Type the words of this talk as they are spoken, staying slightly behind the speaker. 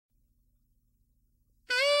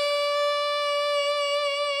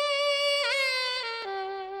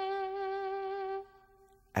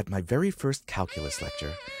At my very first calculus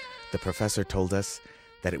lecture, the professor told us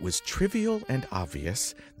that it was trivial and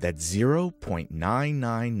obvious that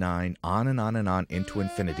 0.999 on and on and on into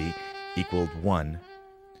infinity equaled 1.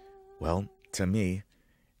 Well, to me,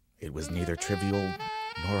 it was neither trivial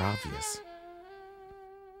nor obvious.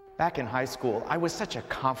 Back in high school, I was such a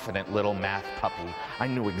confident little math puppy. I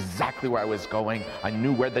knew exactly where I was going. I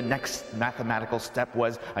knew where the next mathematical step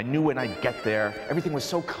was. I knew when I'd get there. Everything was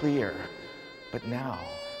so clear. But now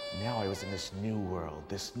I was in this new world,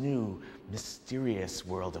 this new mysterious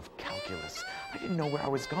world of calculus. I didn't know where I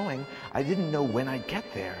was going. I didn't know when I'd get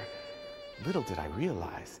there. Little did I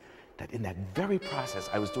realize that in that very process,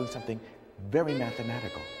 I was doing something very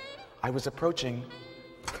mathematical. I was approaching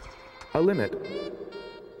a limit.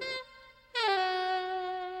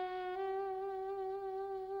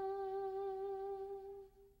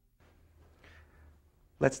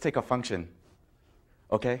 Let's take a function,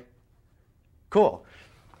 okay? Cool.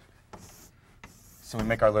 So we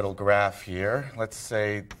make our little graph here. Let's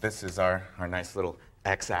say this is our nice little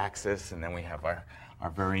x-axis, and then we have our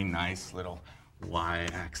very nice little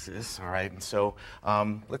y-axis, all right? And so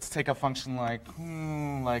let's take a function like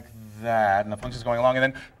that, and the function's going along, and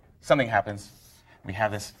then something happens. We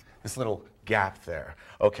have this little gap there.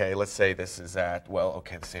 Okay, let's say this is at, well,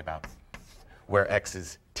 okay, let's say about where x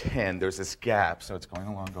is 10, there's this gap, so it's going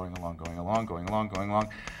along,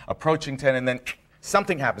 approaching 10, and then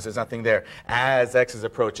something happens, there's nothing there. As x is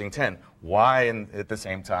approaching 10, y at the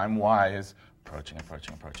same time, y is approaching,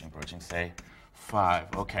 say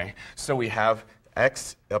 5, okay. So we have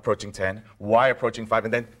x approaching 10, y approaching 5,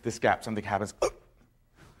 and then this gap, something happens.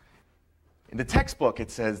 In the textbook, it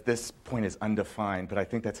says this point is undefined, but I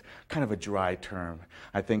think that's kind of a dry term.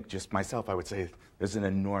 I think just myself, I would say there's an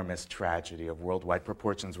enormous tragedy of worldwide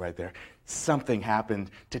proportions right there. Something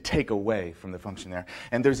happened to take away from the function there.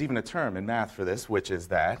 And there's even a term in math for this, which is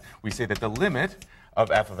that we say that the limit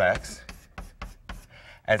of f of x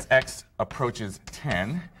as x approaches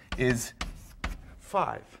 10 is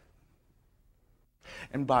 5.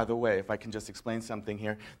 And by the way, if I can just explain something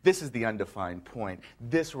here, this is the undefined point.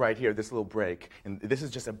 This right here, this little break, and this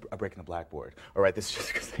is just a break in the blackboard. All right, this is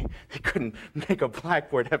just because they couldn't make a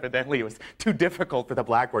blackboard, evidently. It was too difficult for the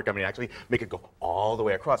blackboard company to actually make it go all the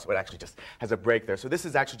way across. So it actually just has a break there. So this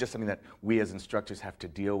is actually just something that we as instructors have to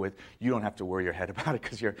deal with. You don't have to worry your head about it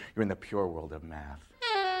because you're in the pure world of math.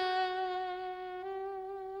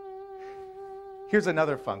 Here's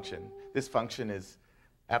another function. This function is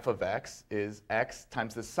f of x is x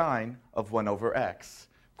times the sine of 1 over x.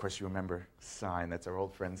 Of course, you remember sine. That's our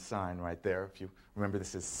old friend sine right there. If you remember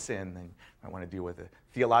this is sin, then you might want to deal with the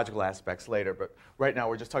theological aspects later. But right now,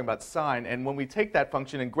 we're just talking about sine. And when we take that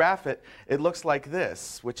function and graph it, it looks like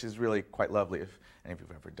this, which is really quite lovely. If any of you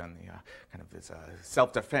have ever done the kind of this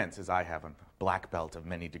self-defense, as I have, a black belt of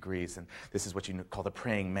many degrees. And this is what you call the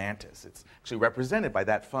praying mantis. It's actually represented by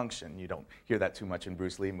that function. You don't hear that too much in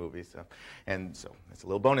Bruce Lee movies. And so that's a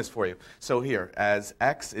little bonus for you. So here, as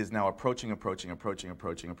x is now approaching 0,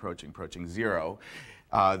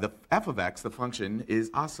 the f of x, the function,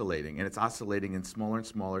 is oscillating. And it's oscillating in smaller and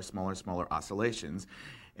smaller oscillations.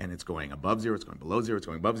 And it's going above 0, it's going below 0, it's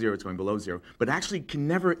going above 0, it's going below 0. But actually can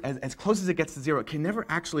never, as close as it gets to 0, it can never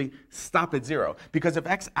actually stop at 0. Because if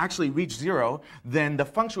x actually reached 0, then the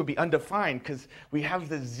function would be undefined because we have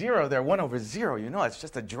the 0 there, 1 over 0. You know, it's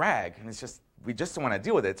just a drag. And it's just, we just don't want to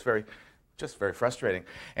deal with it. It's just very frustrating.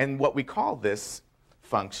 And what we call this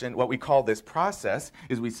function, what we call this process,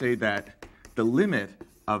 is we say that the limit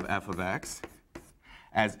of f of x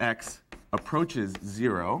as x approaches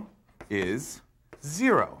 0 is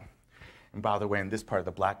 0. And by the way, in this part of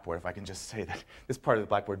the blackboard, if I can just say that this part of the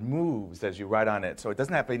blackboard moves as you write on it. So it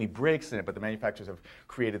doesn't have any breaks in it, but the manufacturers have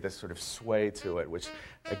created this sort of sway to it, which,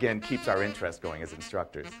 again, keeps our interest going as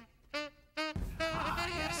instructors. Ah,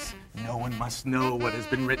 yes. No one must know what has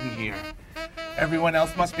been written here. Everyone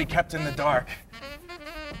else must be kept in the dark.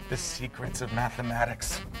 The secrets of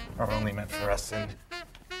mathematics are only meant for us, and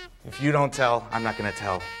if you don't tell, I'm not going to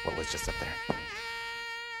tell what was just up there.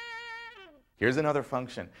 Here's another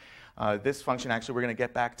function. This function, actually, we're going to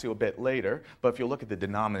get back to a bit later. But if you look at the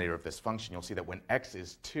denominator of this function, you'll see that when x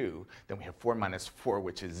is 2, then we have 4 minus 4,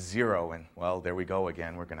 which is 0. And, well, there we go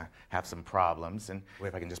again. We're going to have some problems. And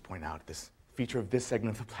if I can just point out, this feature of this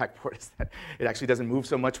segment of the blackboard is that it actually doesn't move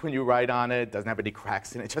so much when you write on it. It doesn't have any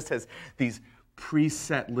cracks in it. It just has these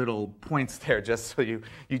preset little points there, just so you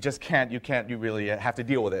really have to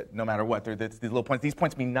deal with it no matter what. These little points. These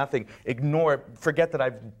points mean nothing. Ignore it. Forget that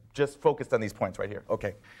I've just focused on these points right here.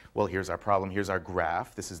 Okay, well, here's our problem. Here's our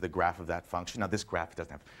graph. This is the graph of that function. Now, this graph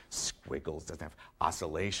doesn't have squiggles, doesn't have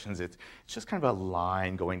oscillations. It's just kind of a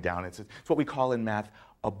line going down. It's what we call in math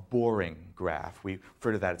a boring graph. We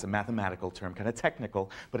refer to that, it's a mathematical term, kind of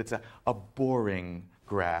technical, but it's a boring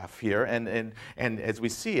graph here. And as we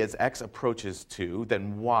see, as x approaches 2,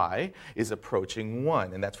 then y is approaching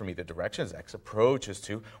 1. And that's from either direction. As x approaches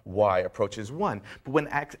 2, y approaches 1. But when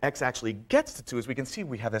x actually gets to 2, as we can see,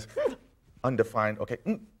 we have this undefined,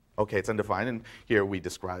 okay, it's undefined. And here we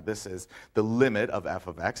describe this as the limit of f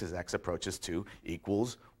of x as x approaches 2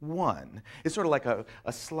 equals 1. It's sort of like a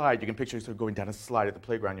slide. You can picture yourself going down a slide at the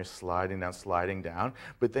playground. You're sliding down.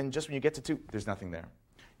 But then just when you get to 2, there's nothing there.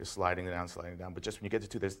 You're sliding down. But just when you get to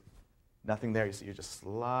 2, there's nothing there. You see, you're just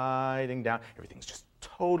sliding down. Everything's just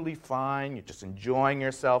totally fine. You're just enjoying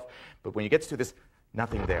yourself. But when you get to 2, there's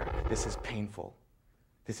nothing there. This is painful.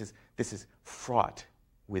 This is fraught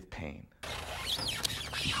with pain.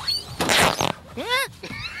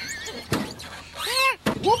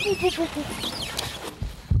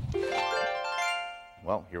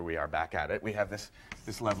 Well, here we are back at it. We have this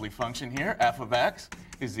lovely function here. F of x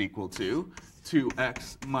is equal to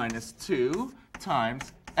 2x minus 2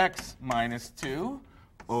 times x minus 2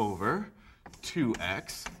 over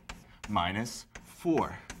 2x minus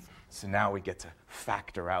 4. So now we get to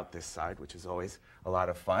factor out this side, which is always a lot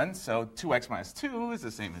of fun. So 2x minus 2 is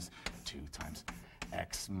the same as 2 times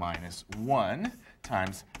x minus 1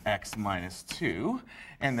 times x minus 2.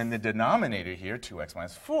 And then the denominator here, 2x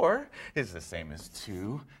minus 4, is the same as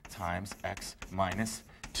 2 times x minus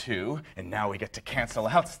 2. And now we get to cancel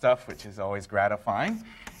out stuff, which is always gratifying.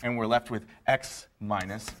 And we're left with x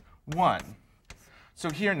minus 1. So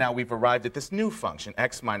here now we've arrived at this new function,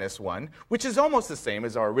 x minus 1, which is almost the same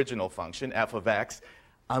as our original function, f of x,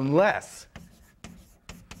 unless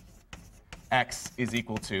x is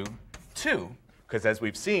equal to 2. Because as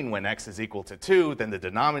we've seen, when x is equal to 2, then the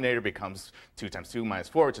denominator becomes 2 times 2 minus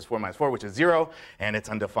 4, which is 4 minus 4, which is 0, and it's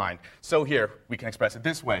undefined. So here, we can express it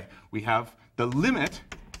this way. We have the limit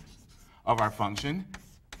of our function,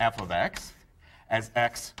 f of x, as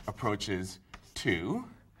x approaches 2,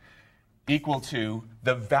 equal to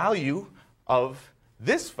the value of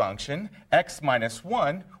this function, x minus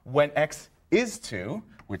 1, when x is 2,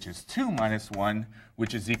 which is 2 minus 1,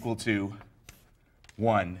 which is equal to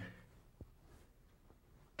 1.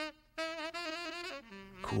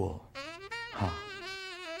 Cool. Huh.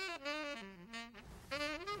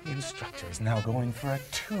 The instructor is now going for a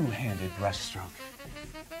two-handed brushstroke.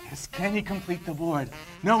 Yes, can he complete the board?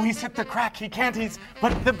 No, he's hit the crack. He can't.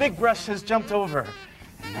 But the big brush has jumped over.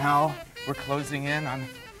 And now we're closing in on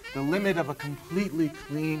the limit of a completely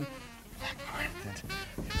clean blackboard. And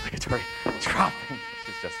obligatory dropping, which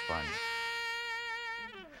is just fun.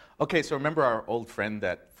 Okay, so remember our old friend,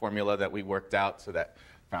 that formula that we worked out, so that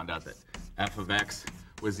found out that f of x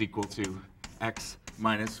was equal to x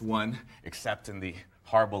minus 1, except in the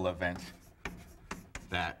horrible event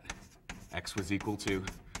that x was equal to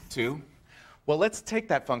 2. Well, let's take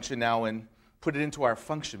that function now and put it into our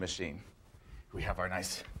function machine. We have our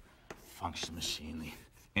nice function machine. The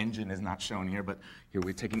engine is not shown here, but here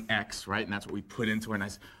we're taking x, right? And that's what we put into our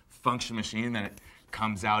nice function machine. And it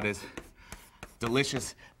comes out as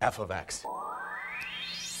delicious f of x.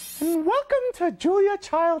 And welcome to Julia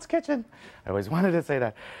Child's Kitchen. I always wanted to say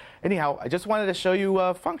that. Anyhow, I just wanted to show you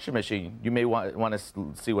a function machine. You may want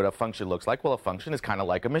to see what a function looks like. Well, a function is kind of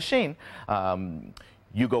like a machine.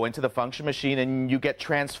 You go into the function machine and you get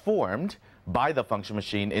transformed by the function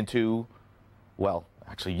machine into, well,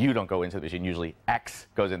 actually you don't go into the machine. Usually x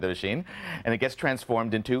goes into the machine, and it gets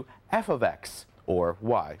transformed into f of x, or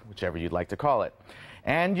y, whichever you'd like to call it.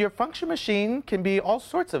 And your function machine can be all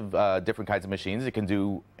sorts of different kinds of machines. It can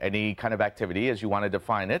do any kind of activity as you want to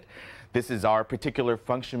define it. This is our particular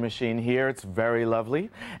function machine here. It's very lovely.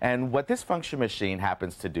 And what this function machine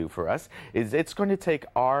happens to do for us is it's going to take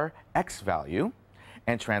our x value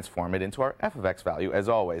and transform it into our f of x value, as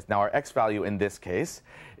always. Now, our x value in this case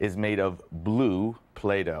is made of blue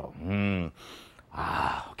Play-Doh.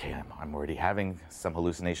 Okay, I'm already having some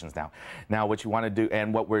hallucinations now. Now, what you want to do,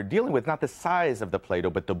 and what we're dealing with, not the size of the Play-Doh,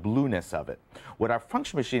 but the blueness of it. What our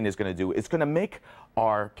function machine is going to do, it's going to make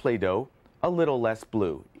our Play-Doh a little less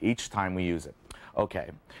blue each time we use it. Okay,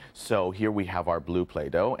 so here we have our blue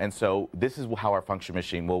Play-Doh, and so this is how our function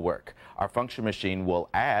machine will work. Our function machine will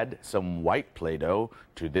add some white Play-Doh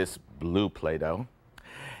to this blue Play-Doh,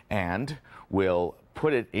 and we'll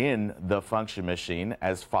put it in the function machine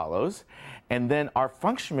as follows. And then our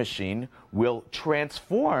function machine will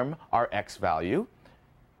transform our x value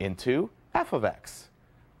into f of x.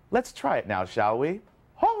 Let's try it now, shall we?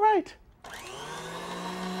 All right.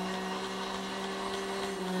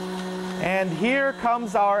 And here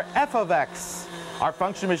comes our f of x. Our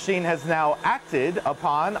function machine has now acted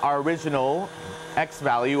upon our original x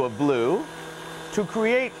value of blue. to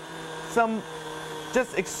create some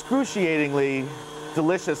just excruciatingly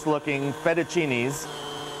delicious looking fettuccines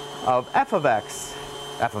of f of x.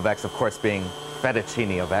 F of x, of course, being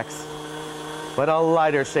fettuccine of x, but a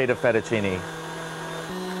lighter shade of fettuccine.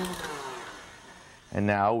 And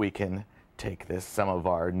now we can take this, some of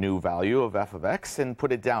our new value of f of x, and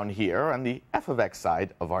put it down here on the f of x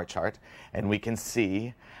side of our chart, and we can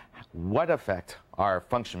see what effect our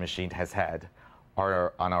function machine has had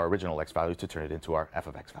on our original x value to turn it into our f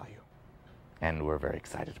of x value. And we're very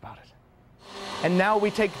excited about it. And now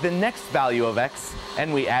we take the next value of x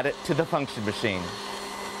and we add it to the function machine.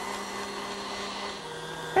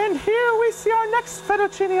 And here we see our next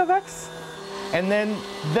fettuccine of x, and then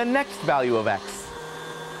the next value of x.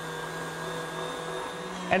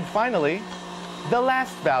 And finally, the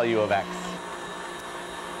last value of x.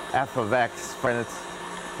 F of x for its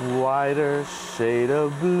wider shade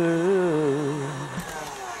of blue.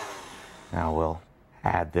 Now we'll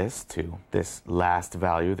add this to this last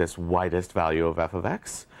value, this widest value of f of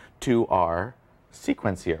x, to our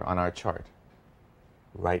sequence here on our chart.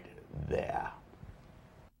 Right there.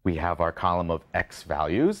 We have our column of x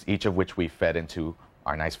values, each of which we fed into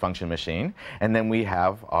our nice function machine. And then we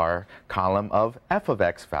have our column of f of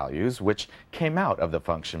x values, which came out of the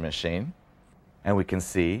function machine. And we can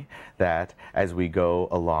see that as we go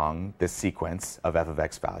along this sequence of f of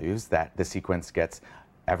x values, that the sequence gets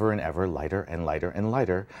ever and ever lighter and lighter and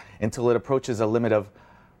lighter until it approaches a limit of,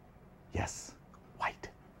 yes, white.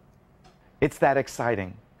 It's that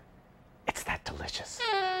exciting. It's that delicious.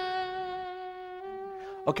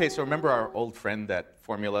 Okay, so remember our old friend, that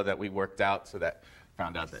formula that we worked out, so that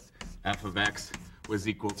found out that f of x was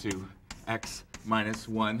equal to x minus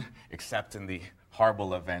 1, except in the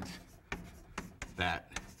horrible event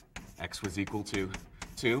that x was equal to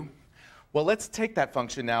 2. Well, let's take that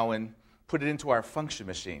function now and put it into our function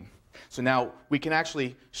machine. So now we can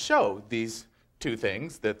actually show these two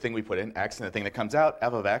things, the thing we put in, x, and the thing that comes out,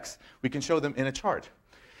 f of x, we can show them in a chart.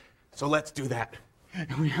 So let's do that.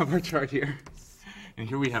 And we have our chart here. And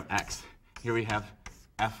here we have x. Here we have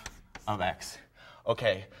f of x.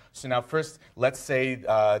 Okay, so now first, let's say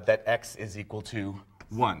that x is equal to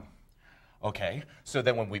 1. Okay, so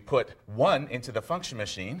then when we put 1 into the function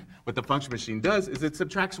machine, what the function machine does is it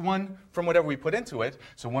subtracts 1 from whatever we put into it.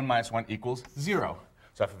 So 1 minus 1 equals 0.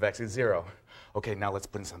 So f of x is 0. Okay, now let's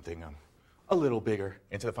put in something a little bigger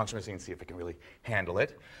into the function machine and see if it can really handle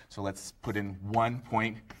it. So let's put in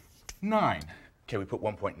 1.9. Okay, we put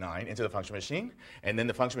 1.9 into the function machine, and then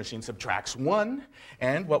the function machine subtracts 1,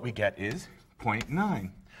 and what we get is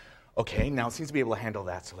 0.9. Okay, now it seems to be able to handle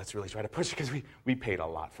that, so let's really try to push it, because we paid a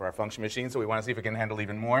lot for our function machine, so we want to see if it can handle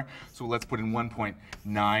even more. So let's put in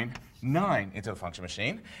 1.99 into the function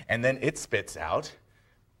machine, and then it spits out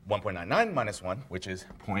 1.99 minus 1, which is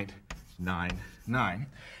 0.99.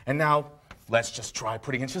 And now let's just try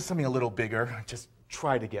putting in just something a little bigger. Just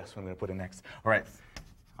try to guess what I'm going to put in next. All right,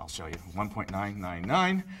 I'll show you.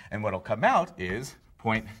 1.999, and what'll come out is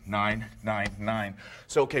 0.999.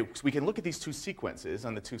 So, okay, so we can look at these two sequences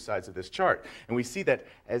on the two sides of this chart, and we see that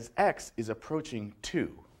as x is approaching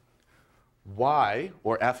 2, y,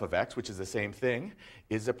 or f of x, which is the same thing,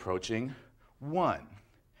 is approaching 1.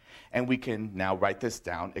 And we can now write this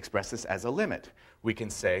down, express this as a limit. We can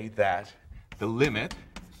say that the limit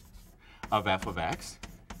of f of x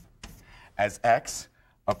as x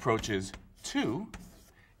approaches 2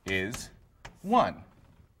 is 1.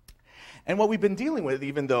 And what we've been dealing with,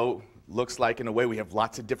 even though looks like in a way we have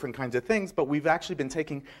lots of different kinds of things, but we've actually been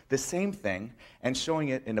taking the same thing and showing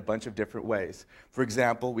it in a bunch of different ways. For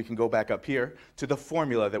example, we can go back up here to the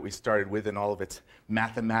formula that we started with in all of its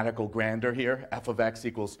mathematical grandeur here. F of x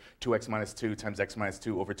equals 2x minus 2 times x minus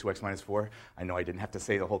 2 over 2x minus 4. I know I didn't have to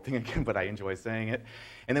say the whole thing again, but I enjoy saying it.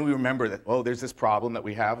 And then we remember that, oh, there's this problem that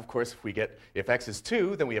we have. Of course, if x is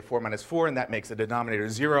 2, then we have 4 minus 4, and that makes the denominator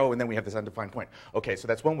 0, and then we have this undefined point. Okay, so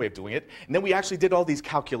that's one way of doing it. And then we actually did all these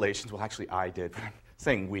calculations. Well, actually, I did, but I'm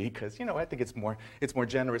saying we, because, you know, I think it's more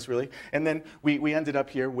generous, really. And then we ended up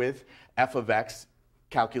here with f of x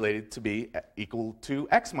calculated to be equal to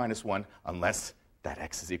x minus 1, unless that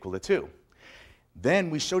x is equal to 2. Then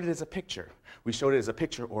we showed it as a picture. We showed it as a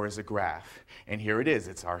picture or as a graph. And here it is.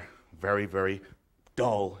 It's our very, very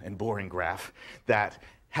dull and boring graph that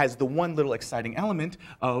has the one little exciting element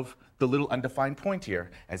of the little undefined point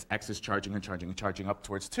here. As x is charging and charging and charging up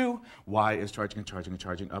towards 2, y is charging and charging and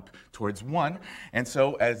charging up towards 1. And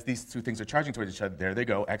so as these two things are charging towards each other, there they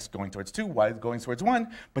go, x going towards 2, y going towards 1.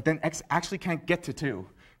 But then x actually can't get to 2,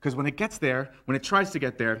 because when it gets there, when it tries to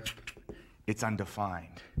get there, It's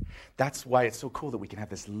undefined. That's why it's so cool that we can have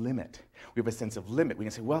this limit. We have a sense of limit. We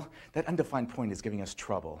can say, well, that undefined point is giving us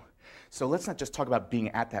trouble. So let's not just talk about being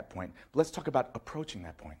at that point, but let's talk about approaching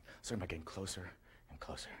that point. So about getting closer and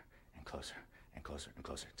closer and closer and closer and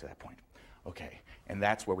closer to that point. Okay, and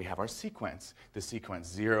that's where we have our sequence. The sequence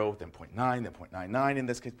 0, then 0.9, then 0.99, in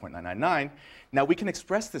this case 0.999. Now we can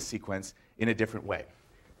express this sequence in a different way.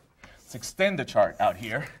 Let's extend the chart out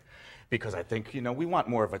here, because I think, we want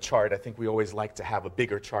more of a chart. I think we always like to have a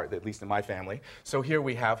bigger chart, at least in my family. So here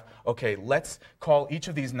we have, okay, let's call each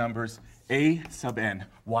of these numbers a sub n,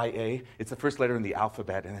 YA. It's the first letter in the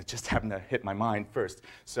alphabet, and it just happened to hit my mind first.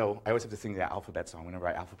 So I always have to sing the alphabet song whenever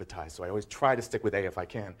I alphabetize, so I always try to stick with A if I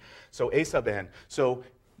can. So a sub n. So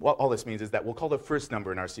what all this means is that we'll call the first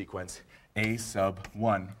number in our sequence a sub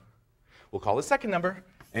 1. We'll call the second number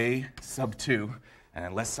a sub 2. And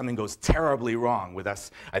unless something goes terribly wrong with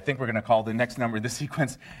us, I think we're going to call the next number in the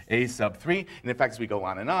sequence a sub 3. And in fact, as we go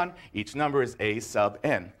on, each number is a sub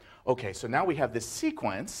n. Okay, so now we have this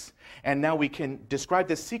sequence, and now we can describe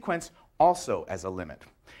this sequence also as a limit.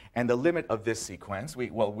 And the limit of this sequence,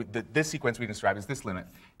 this sequence we describe as this limit.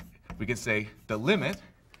 We can say the limit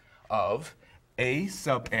of a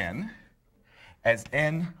sub n as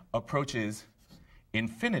n approaches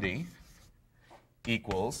infinity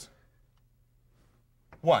equals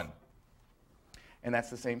 1. And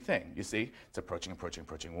that's the same thing. You see, it's approaching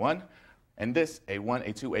 1. And this, a1,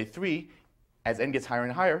 a2, a3, as n gets higher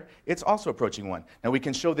and higher, it's also approaching 1. Now we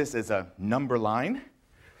can show this as a number line.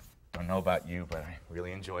 Don't know about you, but I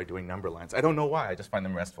really enjoy doing number lines. I don't know why, I just find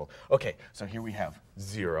them restful. Okay, so here we have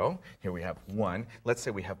 0, here we have 1. Let's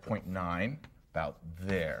say we have 0.9 about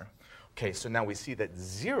there. Okay, so now we see that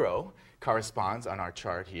 0 corresponds on our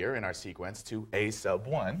chart here in our sequence to a sub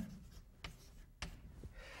 1.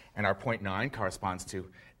 And our 0.9 corresponds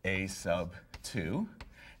to a sub 2,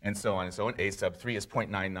 and so on and so on. A sub 3 is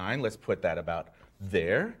 0.99. Let's put that about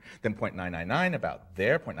there. Then 0.999 about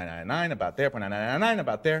there, 0.999 about there, 0.999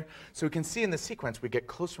 about there. So we can see in the sequence we get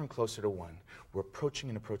closer and closer to 1. We're approaching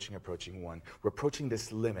and approaching 1. We're approaching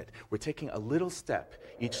this limit. We're taking a little step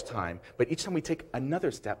each time, but each time we take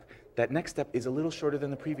another step, that next step is a little shorter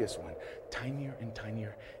than the previous one. Tinier and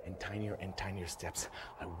tinier and tinier and tinier steps.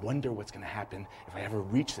 I wonder what's going to happen if I ever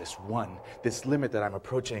reach this 1, this limit that I'm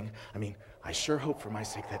approaching. I mean, I sure hope for my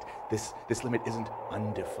sake that this limit isn't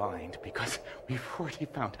undefined, because we've already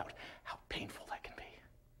found out how painful that can be.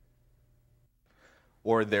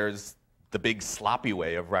 Or there's the big sloppy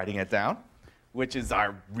way of writing it down, which is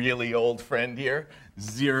our really old friend here,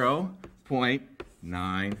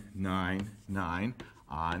 0.999,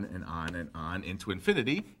 on and on and on into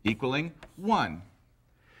infinity, equaling 1.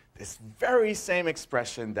 This very same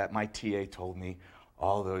expression that my TA told me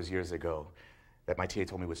all those years ago, that my TA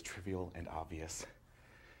told me was trivial and obvious.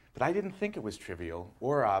 But I didn't think it was trivial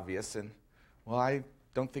or obvious, and, well, I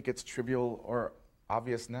don't think it's trivial or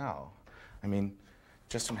obvious now. I mean,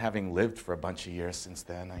 just from having lived for a bunch of years since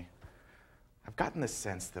then, I've gotten the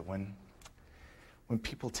sense that when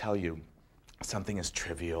people tell you something is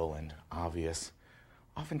trivial and obvious,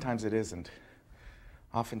 oftentimes it isn't.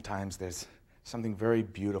 Oftentimes there's something very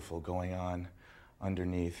beautiful going on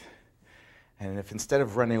underneath. And if instead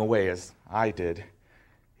of running away, as I did,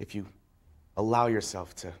 if you allow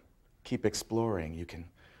yourself to keep exploring, you can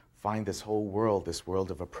find this whole world, this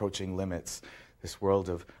world of approaching limits, this world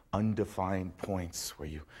of undefined points where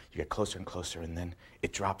you get closer and closer and then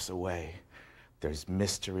it drops away. There's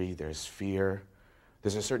mystery, there's fear,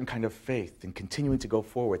 there's a certain kind of faith in continuing to go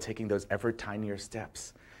forward, taking those ever tinier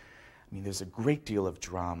steps. I mean, there's a great deal of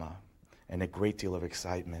drama and a great deal of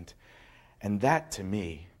excitement. And that to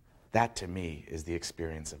me is the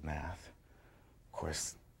experience of math. Of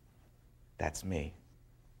course, that's me.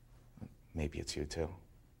 Maybe it's you too.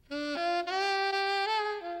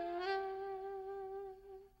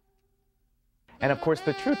 And of course,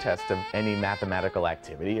 the true test of any mathematical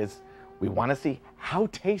activity is we want to see how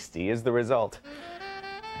tasty is the result.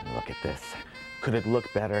 And look at this. Could it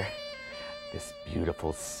look better? This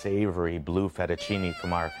beautiful, savory blue fettuccine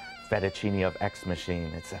from our Fettuccine of X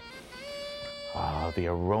machine. The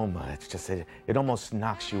aroma, it almost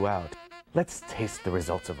knocks you out. Let's taste the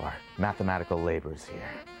results of our mathematical labors here.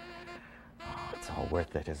 Oh, it's all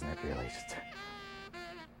worth it, isn't it, really? Just to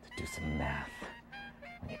do some math.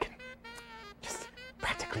 When you can just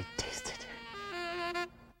practically taste